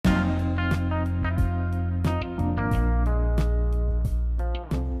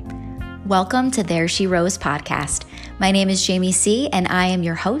Welcome to There She Rose podcast. My name is Jamie C., and I am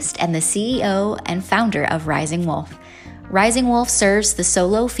your host and the CEO and founder of Rising Wolf. Rising Wolf serves the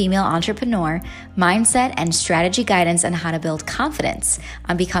solo female entrepreneur mindset and strategy guidance on how to build confidence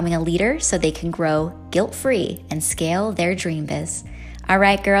on becoming a leader so they can grow guilt-free and scale their dream biz. All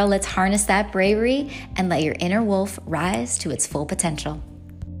right, girl, let's harness that bravery and let your inner wolf rise to its full potential.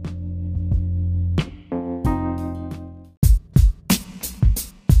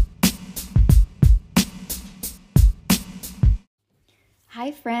 Hi,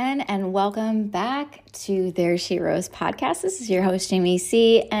 friend, and welcome back to There She Rose podcast. This is your host, Jamie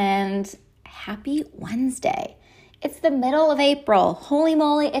C., and happy Wednesday. It's the middle of April. Holy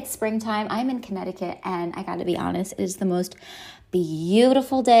moly, it's springtime. I'm in Connecticut, and I gotta be honest, it is the most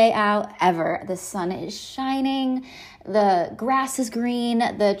beautiful day out ever. The sun is shining, the grass is green,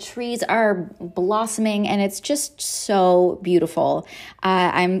 the trees are blossoming, and it's just so beautiful.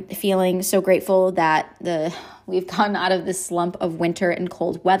 I'm feeling so grateful that we've gotten out of this slump of winter and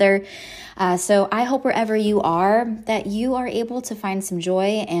cold weather. So I hope wherever you are, that you are able to find some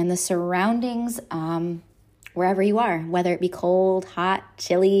joy in the surroundings, wherever you are, whether it be cold, hot,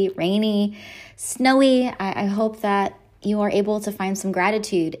 chilly, rainy, snowy. I hope that you are able to find some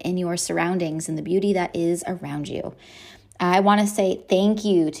gratitude in your surroundings and the beauty that is around you. I want to say thank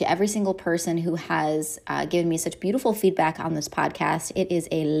you to every single person who has given me such beautiful feedback on this podcast. It is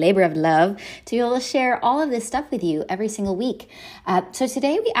a labor of love to be able to share all of this stuff with you every single week. So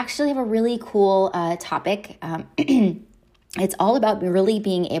today we actually have a really cool topic. It's all about really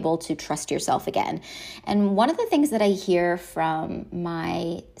being able to trust yourself again. And one of the things that I hear from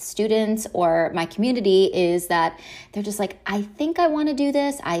my students or my community is that they're just like, I think I want to do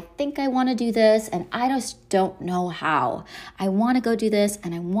this. I think I want to do this. And I just don't know how. I want to go do this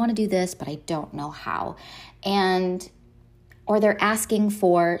and I want to do this, but I don't know how. Or they're asking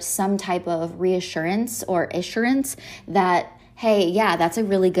for some type of reassurance or assurance that, hey, yeah, that's a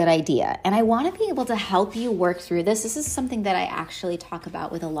really good idea. And I want to be able to help you work through this. This is something that I actually talk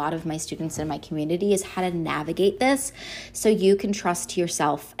about with a lot of my students in my community, is how to navigate this so you can trust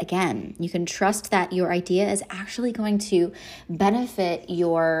yourself again. You can trust that your idea is actually going to benefit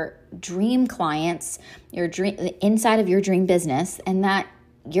your dream clients, your dream inside of your dream business, and that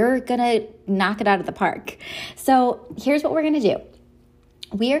you're going to knock it out of the park. So here's what we're going to do.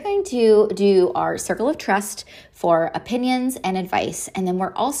 We are going to do our circle of trust for opinions and advice. And then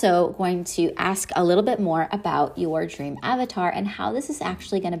we're also going to ask a little bit more about your dream avatar and how this is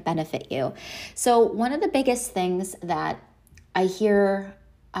actually going to benefit you. So one of the biggest things that I hear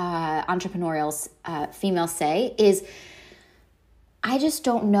entrepreneurial females say is, I just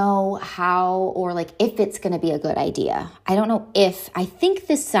don't know how or if it's going to be a good idea. I don't know if, I think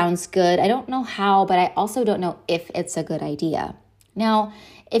this sounds good. I don't know how, but I also don't know if it's a good idea. Now,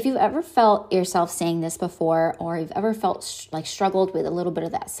 if you've ever felt yourself saying this before, or you've ever felt struggled with a little bit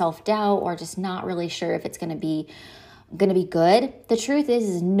of that self-doubt, or just not really sure if it's going to be good, the truth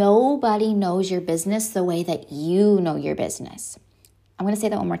is nobody knows your business the way that you know your business. I'm going to say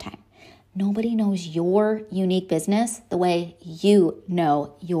that one more time. Nobody knows your unique business the way you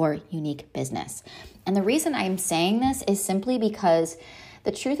know your unique business. And the reason I'm saying this is simply because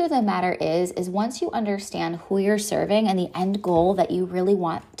the truth of the matter is once you understand who you're serving and the end goal that you really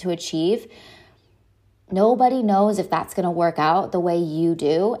want to achieve, nobody knows if that's going to work out the way you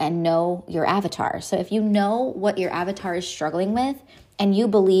do and know your avatar. So if you know what your avatar is struggling with and you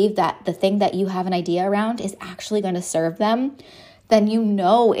believe that the thing that you have an idea around is actually going to serve them, then you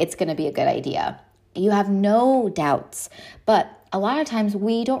know it's going to be a good idea. You have no doubts. But a lot of times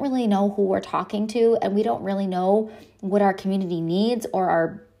we don't really know who we're talking to, and we don't really know what our community needs or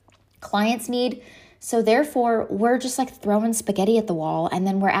our clients need. So therefore, we're just throwing spaghetti at the wall, and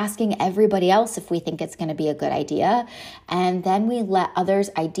then we're asking everybody else if we think it's going to be a good idea. And then we let others'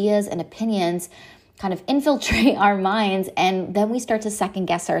 ideas and opinions kind of infiltrate our minds, and then we start to second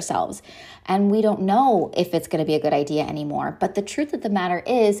guess ourselves. And we don't know if it's going to be a good idea anymore. But the truth of the matter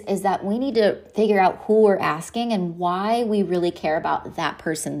is that we need to figure out who we're asking and why we really care about that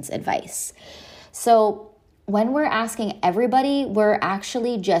person's advice. So when we're asking everybody, we're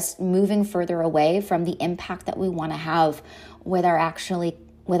actually just moving further away from the impact that we want to have with our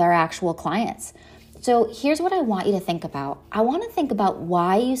actual clients. So here's what I want you to think about. I want to think about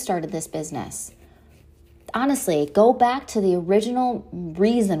why you started this business. Honestly, go back to the original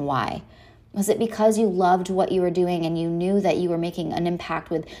reason why. Was it because you loved what you were doing and you knew that you were making an impact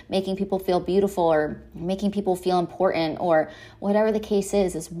with making people feel beautiful or making people feel important, or whatever the case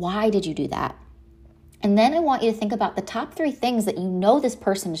is why did you do that? And then I want you to think about the top 3 things that you know this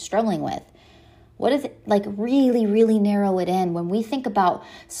person is struggling with. What is it, like really, really narrow it in. When we think about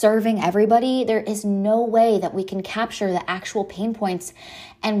serving everybody, there is no way that we can capture the actual pain points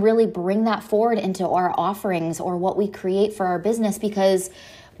and really bring that forward into our offerings or what we create for our business, because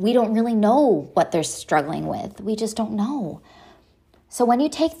we don't really know what they're struggling with. We just don't know. So when you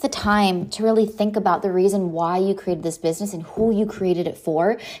take the time to really think about the reason why you created this business and who you created it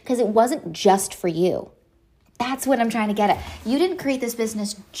for, because it wasn't just for you. That's what I'm trying to get at. You didn't create this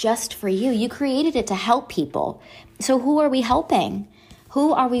business just for you. You created it to help people. So who are we helping?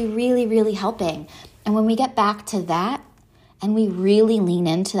 Who are we really, really helping? And when we get back to that and we really lean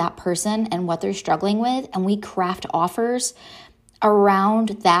into that person and what they're struggling with, and we craft offers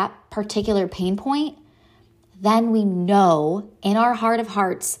around that particular pain point, then we know in our heart of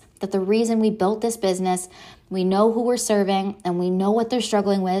hearts that the reason we built this business, we know who we're serving and we know what they're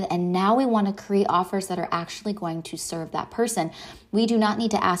struggling with. And now we want to create offers that are actually going to serve that person. We do not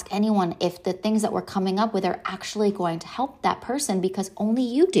need to ask anyone if the things that we're coming up with are actually going to help that person, because only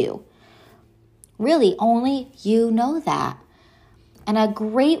you do. Really, only you know that. And a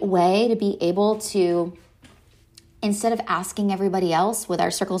great way to be able to, instead of asking everybody else with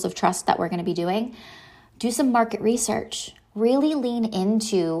our circles of trust that we're going to be doing, do some market research. Really lean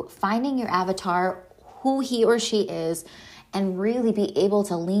into finding your avatar, who he or she is, and really be able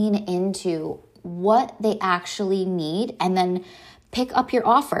to lean into what they actually need, and then pick up your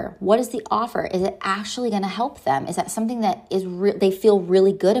offer. What is the offer? Is it actually going to help them? Is that something that is they feel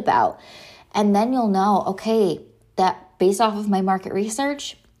really good about? And then you'll know, okay, that based off of my market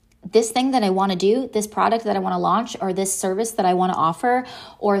research, this thing that I want to do, this product that I want to launch, or this service that I want to offer,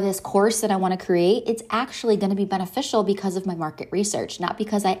 or this course that I want to create, it's actually going to be beneficial because of my market research, not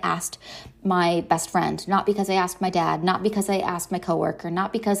because I asked my best friend, not because I asked my dad, not because I asked my coworker,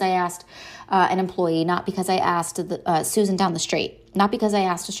 not because I asked an employee, not because I asked Susan down the street, not because I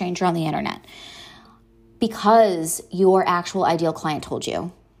asked a stranger on the internet, because your actual ideal client told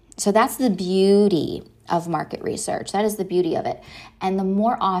you. So that's the beauty of market research. That is the beauty of it. And the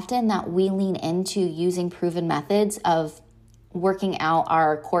more often that we lean into using proven methods of working out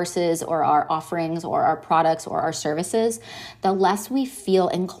our courses or our offerings or our products or our services, the less we feel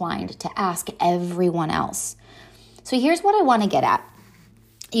inclined to ask everyone else. So here's what I want to get at.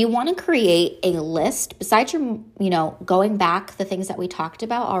 You want to create a list, besides your, going back, the things that we talked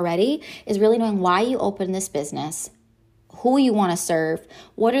about already, is really knowing why you opened this business, who you want to serve,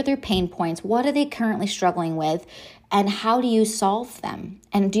 what are their pain points, what are they currently struggling with, and how do you solve them?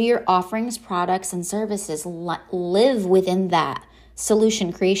 And do your offerings, products, and services live within that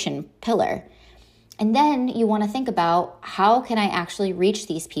solution creation pillar? And then you want to think about, how can I actually reach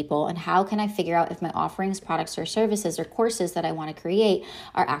these people, and how can I figure out if my offerings, products, or services or courses that I want to create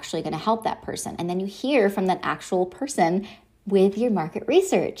are actually going to help that person? And then you hear from that actual person with your market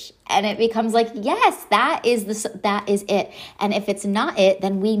research. And it becomes like, yes, that is it. And if it's not it,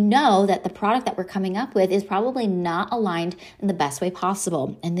 then we know that the product that we're coming up with is probably not aligned in the best way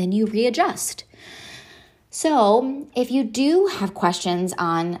possible. And then you readjust. So if you do have questions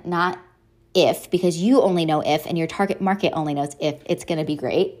on not if, because you only know if, and your target market only knows if it's going to be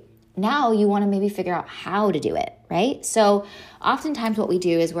great, now you want to maybe figure out how to do it, right? So oftentimes what we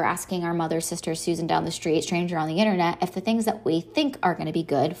do is we're asking our mother, sister, Susan down the street, stranger on the internet, if the things that we think are going to be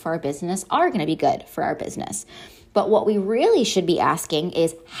good for our business are going to be good for our business. But what we really should be asking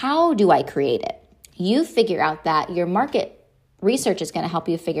is, how do I create it? You figure out that. Your market research is going to help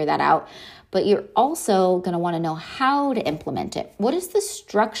you figure that out, but you're also going to want to know how to implement it. What is the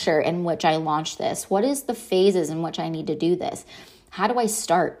structure in which I launch this? What is the phases in which I need to do this? How do I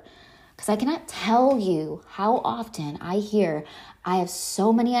start? Because I cannot tell you how often I hear, I have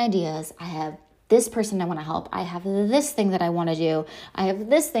so many ideas. I have this person I want to help. I have this thing that I want to do. I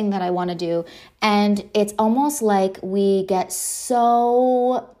have this thing that I want to do. And it's almost like we get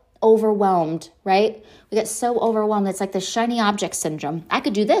so overwhelmed, right? We get so overwhelmed. It's like the shiny object syndrome. I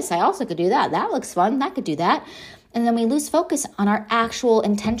could do this. I also could do that. That looks fun. That could do that. And then we lose focus on our actual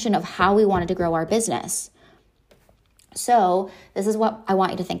intention of how we wanted to grow our business. So this is what I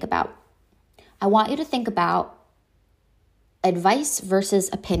want you to think about. I want you to think about advice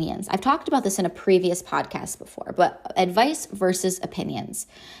versus opinions. I've talked about this in a previous podcast before, but advice versus opinions.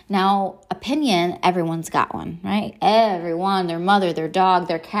 Now, opinion, everyone's got one, right? Everyone, their mother, their dog,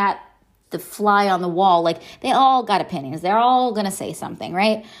 their cat, the fly on the wall, like they all got opinions. They're all going to say something,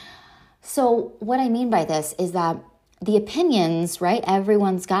 right? So what I mean by this is that the opinions, right?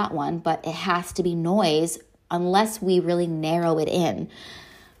 Everyone's got one, but it has to be noise unless we really narrow it in.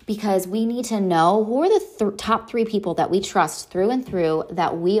 Because we need to know who are the top 3 people that we trust through and through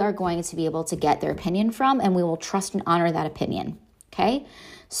that we are going to be able to get their opinion from, and we will trust and honor that opinion, okay?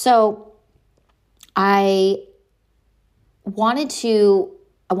 So I want you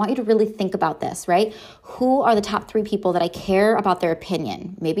to really think about this, right? Who are the top 3 people that I care about their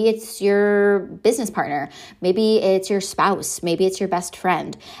opinion? Maybe it's your business partner. Maybe it's your spouse. Maybe it's your best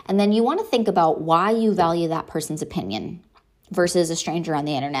friend. And then you want to think about why you value that person's opinion versus a stranger on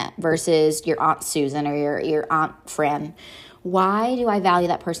the internet, versus your Aunt Susan or your Aunt Fran. Why do I value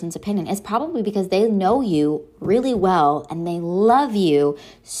that person's opinion? It's probably because they know you really well and they love you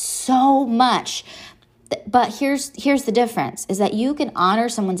so much. But here's the difference, is that you can honor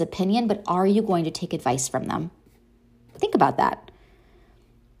someone's opinion, but are you going to take advice from them? Think about that.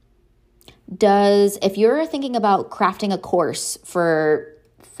 If you're thinking about crafting a course for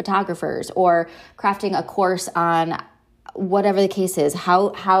photographers or crafting a course on whatever the case is,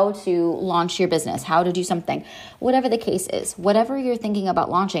 how to launch your business, how to do something, whatever the case is, whatever you're thinking about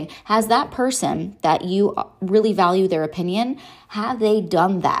launching, has that person that you really value their opinion, have they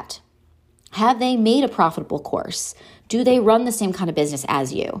done that? Have they made a profitable course? Do they run the same kind of business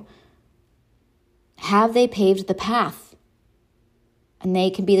as you? Have they paved the path? And they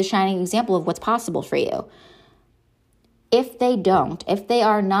can be the shining example of what's possible for you. If they don't, if they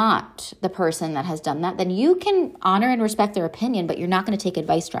are not the person that has done that, then you can honor and respect their opinion, but you're not going to take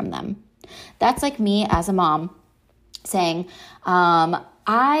advice from them. That's like me as a mom saying,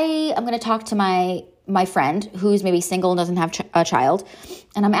 I am going to talk to my friend who's maybe single and doesn't have a child.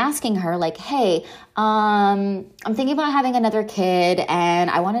 And I'm asking her like, hey, I'm thinking about having another kid and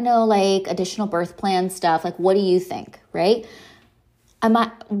I want to know like additional birth plan stuff. Like, what do you think? Right?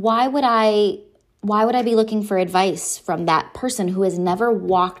 Why would I be looking for advice from that person who has never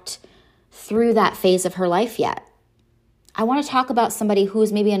walked through that phase of her life yet? I want to talk about somebody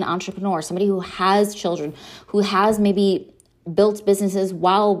who's maybe an entrepreneur, somebody who has children, who has maybe built businesses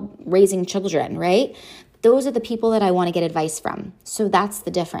while raising children, right? Those are the people that I want to get advice from. So that's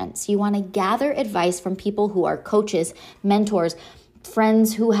the difference. You want to gather advice from people who are coaches, mentors,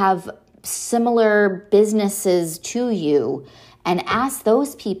 friends who have similar businesses to you, and ask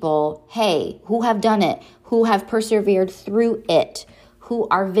those people, hey, who have done it, who have persevered through it, who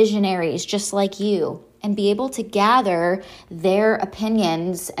are visionaries just like you, and be able to gather their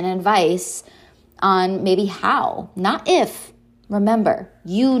opinions and advice on maybe how, not if. Remember,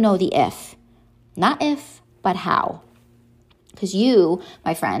 you know the if. Not if, but how. Because you,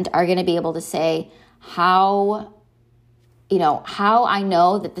 my friend, are going to be able to say how I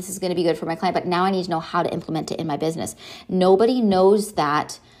know that this is going to be good for my client, but now I need to know how to implement it in my business. Nobody knows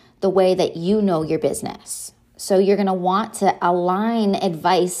that the way that you know your business. So you're going to want to align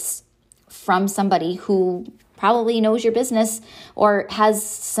advice from somebody who probably knows your business or has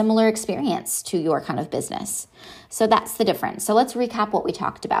similar experience to your kind of business. So that's the difference. So let's recap what we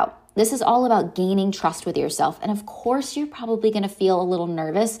talked about. This is all about gaining trust with yourself. And of course, you're probably going to feel a little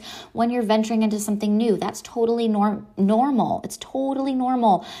nervous when you're venturing into something new. That's totally normal. It's totally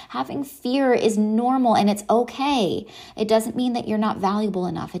normal. Having fear is normal and it's okay. It doesn't mean that you're not valuable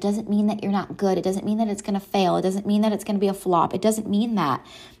enough. It doesn't mean that you're not good. It doesn't mean that it's going to fail. It doesn't mean that it's going to be a flop. It doesn't mean that.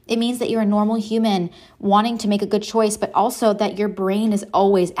 It means that you're a normal human wanting to make a good choice, but also that your brain is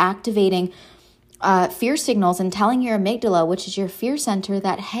always activating fear signals and telling your amygdala, which is your fear center,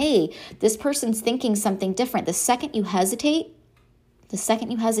 that, hey, this person's thinking something different. The second you hesitate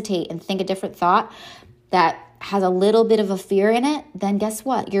and think a different thought that has a little bit of a fear in it, then guess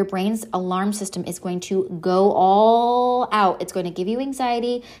what? Your brain's alarm system is going to go all out. It's going to give you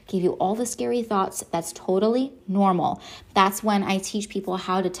anxiety, give you all the scary thoughts. That's totally normal. That's when I teach people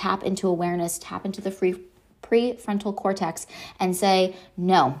how to tap into awareness, tap into the prefrontal cortex and say,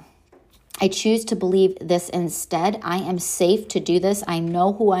 no, I choose to believe this instead. I am safe to do this. I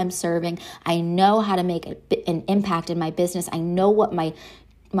know who I'm serving. I know how to make an impact in my business. I know what my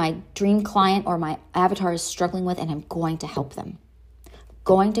dream client or my avatar is struggling with, and I'm going to help them.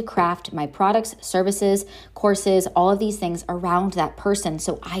 Going to craft my products, services, courses, all of these things around that person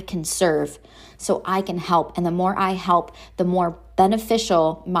so I can serve, so I can help. And the more I help, the more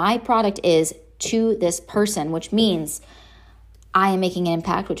beneficial my product is to this person, which means I am making an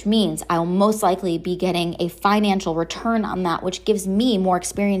impact, which means I will most likely be getting a financial return on that, which gives me more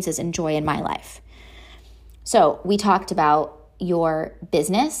experiences and joy in my life. So we talked about your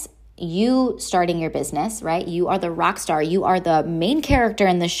business, you starting your business, right? You are the rock star. You are the main character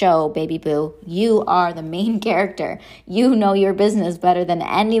in the show, baby boo. You are the main character. You know your business better than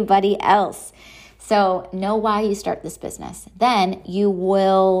anybody else. So know why you start this business. Then you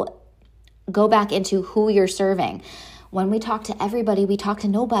will go back into who you're serving. When we talk to everybody, we talk to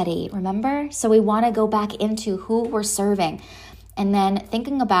nobody, remember? So we want to go back into who we're serving. And then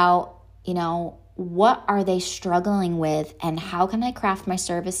thinking about, what are they struggling with, and how can I craft my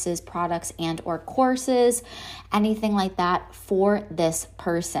services, products, and or courses, anything like that for this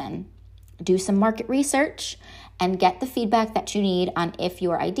person. Do some market research and get the feedback that you need on if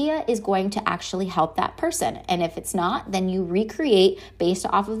your idea is going to actually help that person. And if it's not, then you recreate based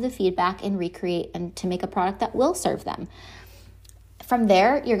off of the feedback and recreate and to make a product that will serve them. From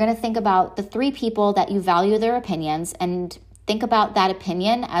there, you're going to think about the 3 people that you value their opinions and think about that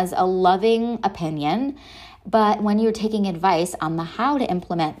opinion as a loving opinion. But when you're taking advice on the how to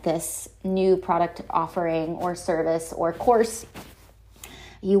implement this new product offering or service or course,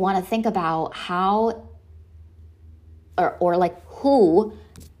 you want to think about how or like who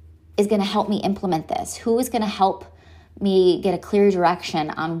is going to help me implement this? Who is going to help me get a clear direction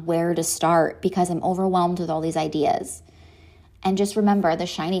on where to start because I'm overwhelmed with all these ideas? And just remember the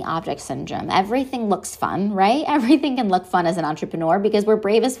shiny object syndrome. Everything looks fun, right? Everything can look fun as an entrepreneur because we're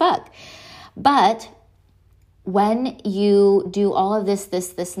brave as fuck. But when you do all of this,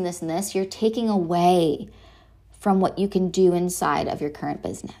 and this, you're taking away from what you can do inside of your current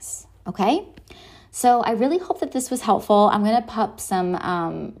business, okay? So I really hope that this was helpful. I'm going to pop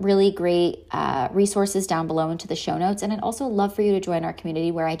some really great resources down below into the show notes. And I'd also love for you to join our community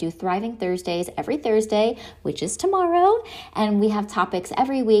where I do Thriving Thursdays every Thursday, which is tomorrow. And we have topics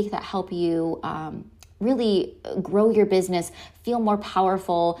every week that help you really grow your business, feel more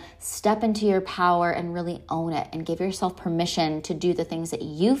powerful, step into your power and really own it and give yourself permission to do the things that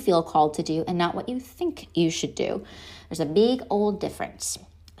you feel called to do and not what you think you should do. There's a big old difference.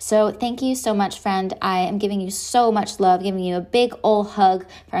 So thank you so much, friend. I am giving you so much love, giving you a big old hug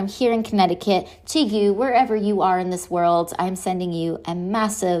from here in Connecticut to you, wherever you are in this world. I'm sending you a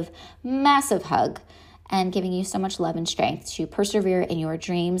massive, massive hug and giving you so much love and strength to persevere in your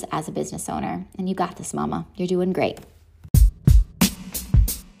dreams as a business owner. And you got this, mama. You're doing great.